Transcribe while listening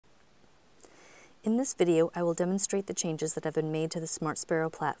In this video, I will demonstrate the changes that have been made to the Smart Sparrow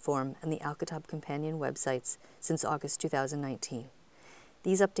platform and the Al-Kitaab companion websites since August 2019.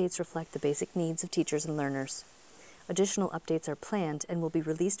 These updates reflect the basic needs of teachers and learners. Additional updates are planned and will be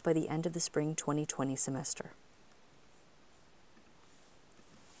released by the end of the spring 2020 semester.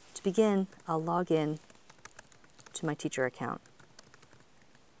 To begin, I'll log in to my teacher account.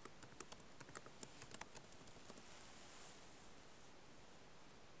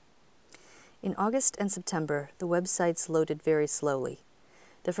 In August and September, the websites loaded very slowly.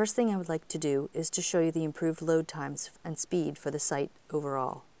 The first thing I would like to do is to show you the improved load times and speed for the site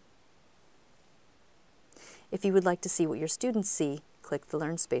overall. If you would like to see what your students see, click the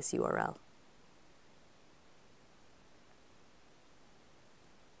LearnSpace URL.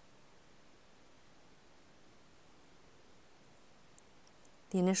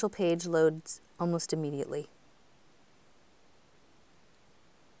 The initial page loads almost immediately.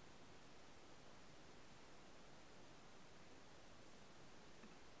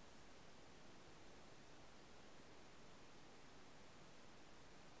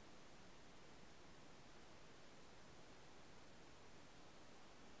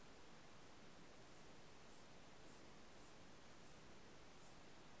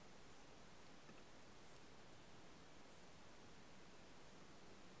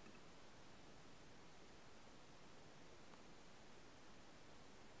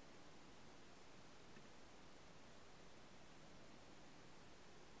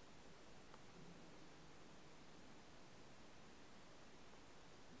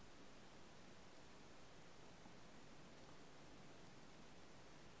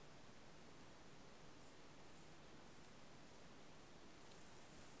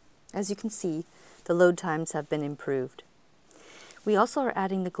 As you can see, the load times have been improved. We also are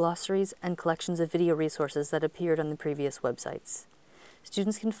adding the glossaries and collections of video resources that appeared on the previous websites.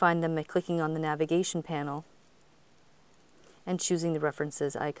 Students can find them by clicking on the navigation panel and choosing the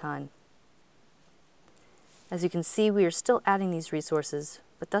references icon. As you can see, we are still adding these resources,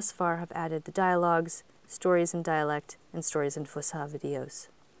 but thus far have added the dialogues, stories in dialect, and stories in Fusha videos.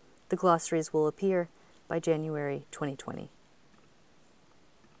 The glossaries will appear by January 2020.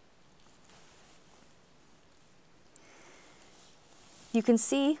 You can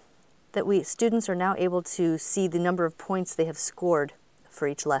see that students are now able to see the number of points they have scored for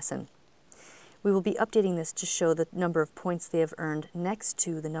each lesson. We will be updating this to show the number of points they have earned next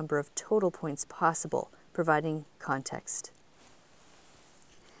to the number of total points possible, providing context.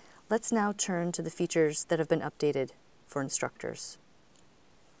 Let's now turn to the features that have been updated for instructors.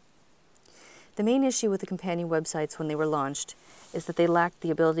 The main issue with the companion websites when they were launched is that they lacked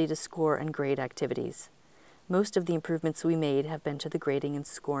the ability to score and grade activities. Most of the improvements we made have been to the grading and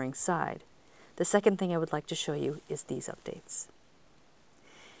scoring side. The second thing I would like to show you is these updates.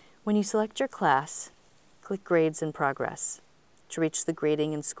 When you select your class, click Grades and Progress to reach the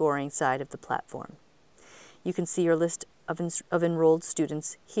grading and scoring side of the platform. You can see your list of enrolled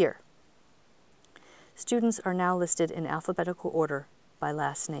students here. Students are now listed in alphabetical order by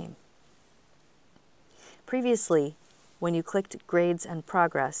last name. Previously, when you clicked Grades and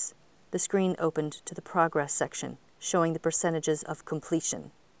Progress, the screen opened to the Progress section, showing the percentages of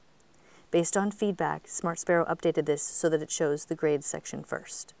completion. Based on feedback, Smart Sparrow updated this so that it shows the Grades section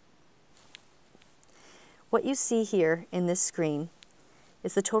first. What you see here in this screen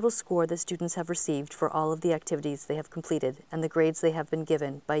is the total score that students have received for all of the activities they have completed and the grades they have been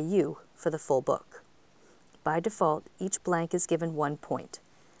given by you for the full book. By default, each blank is given 1 point.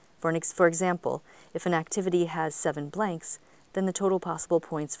 For example, if an activity has 7 blanks, then the total possible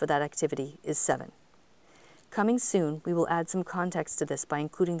points for that activity is 7. Coming soon, we will add some context to this by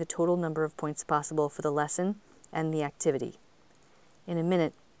including the total number of points possible for the lesson and the activity. In a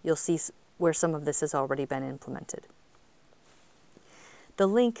minute, you'll see where some of this has already been implemented. The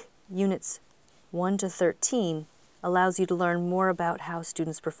link Units 1 to 13 allows you to learn more about how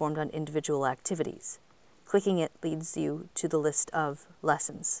students performed on individual activities. Clicking it leads you to the list of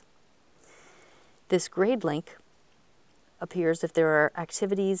lessons. This grade link appears if there are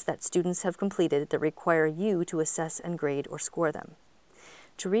activities that students have completed that require you to assess and grade or score them.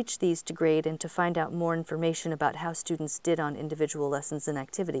 To reach these to grade and to find out more information about how students did on individual lessons and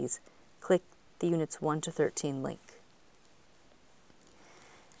activities, click the Units 1 to 13 link.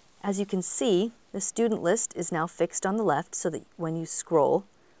 As you can see, the student list is now fixed on the left so that when you scroll,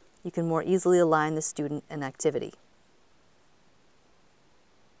 you can more easily align the student and activity.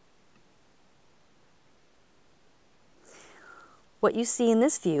 What you see in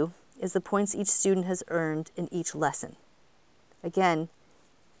this view is the points each student has earned in each lesson. Again,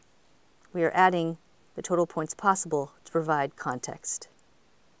 we are adding the total points possible to provide context.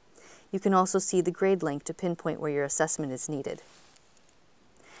 You can also see the grade link to pinpoint where your assessment is needed.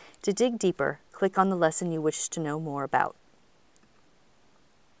 To dig deeper, click on the lesson you wish to know more about.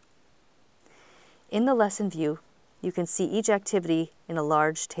 In the lesson view, you can see each activity in a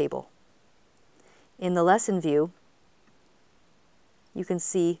large table. In the lesson view, you can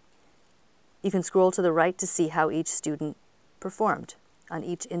scroll to the right to see how each student performed on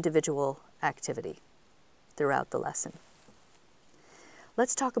each individual activity throughout the lesson.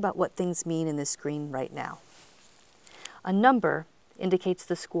 Let's talk about what things mean in this screen right now. A number indicates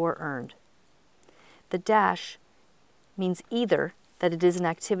the score earned. The dash means either that it is an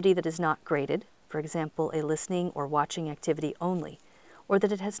activity that is not graded, for example, a listening or watching activity only, or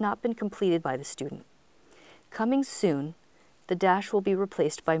that it has not been completed by the student. Coming soon, the dash will be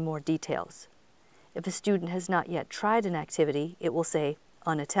replaced by more details. If a student has not yet tried an activity, it will say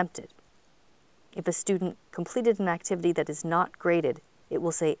unattempted. If a student completed an activity that is not graded, it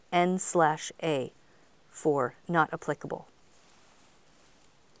will say N/A for not applicable.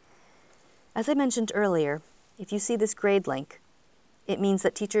 As I mentioned earlier, if you see this grade link, it means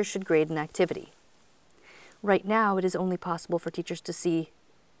that teachers should grade an activity. Right now, it is only possible for teachers to see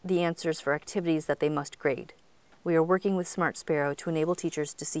the answers for activities that they must grade. We are working with Smart Sparrow to enable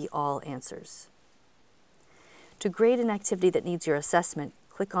teachers to see all answers. To grade an activity that needs your assessment,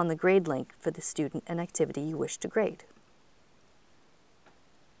 click on the grade link for the student and activity you wish to grade.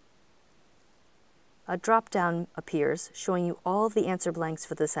 A drop-down appears showing you all of the answer blanks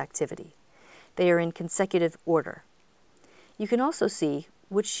for this activity. They are in consecutive order. You can also see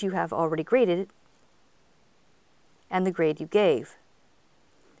which you have already graded and the grade you gave,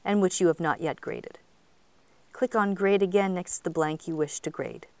 and which you have not yet graded. Click on Grade again next to the blank you wish to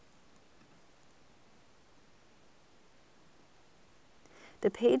grade. The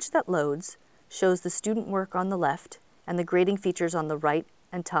page that loads shows the student work on the left and the grading features on the right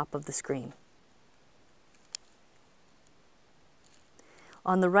and top of the screen.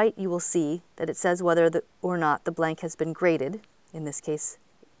 On the right, you will see that it says whether or not the blank has been graded. In this case,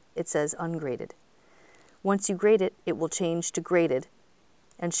 it says ungraded. Once you grade it, it will change to graded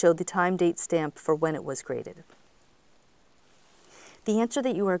and show the time date stamp for when it was graded. The answer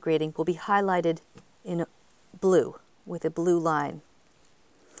that you are grading will be highlighted in blue with a blue line.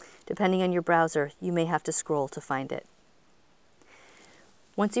 Depending on your browser, you may have to scroll to find it.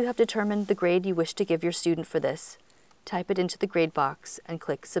 Once you have determined the grade you wish to give your student for this, type it into the grade box and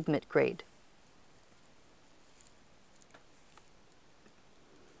click Submit Grade.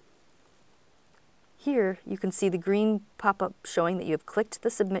 Here, you can see the green pop-up showing that you have clicked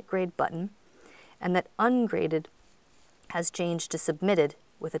the Submit Grade button and that Ungraded has changed to Submitted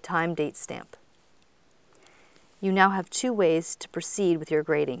with a time date stamp. You now have two ways to proceed with your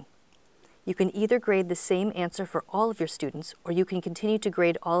grading. You can either grade the same answer for all of your students, or you can continue to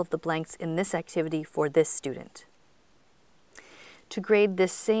grade all of the blanks in this activity for this student. To grade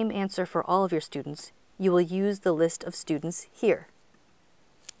this same answer for all of your students, you will use the list of students here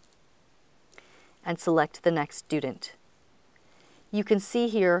and select the next student. You can see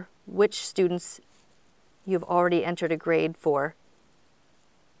here which students you have already entered a grade for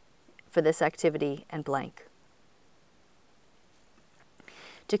this activity and blank.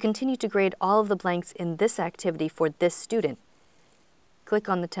 To continue to grade all of the blanks in this activity for this student, click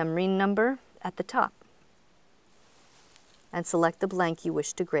on the Tamreen number at the top and select the blank you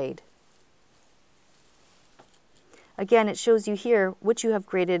wish to grade. Again, it shows you here which you have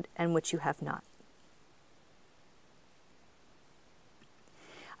graded and which you have not.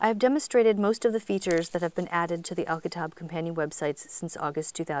 I have demonstrated most of the features that have been added to the Al-Kitaab companion websites since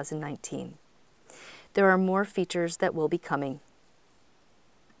August 2019. There are more features that will be coming,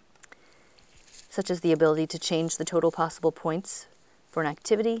 such as the ability to change the total possible points for an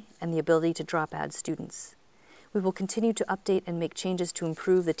activity and the ability to drop add students. We will continue to update and make changes to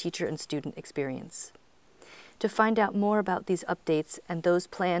improve the teacher and student experience. To find out more about these updates and those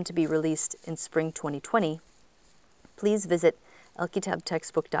planned to be released in spring 2020, please visit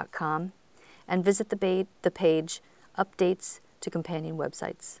alkitabtextbook.com and visit the page Updates to Companion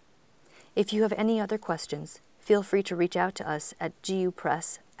Websites. If you have any other questions, feel free to reach out to us at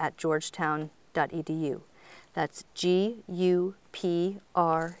gupress@georgetown.edu. That's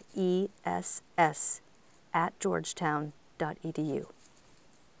GUPRESS@georgetown.edu.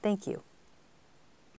 Thank you.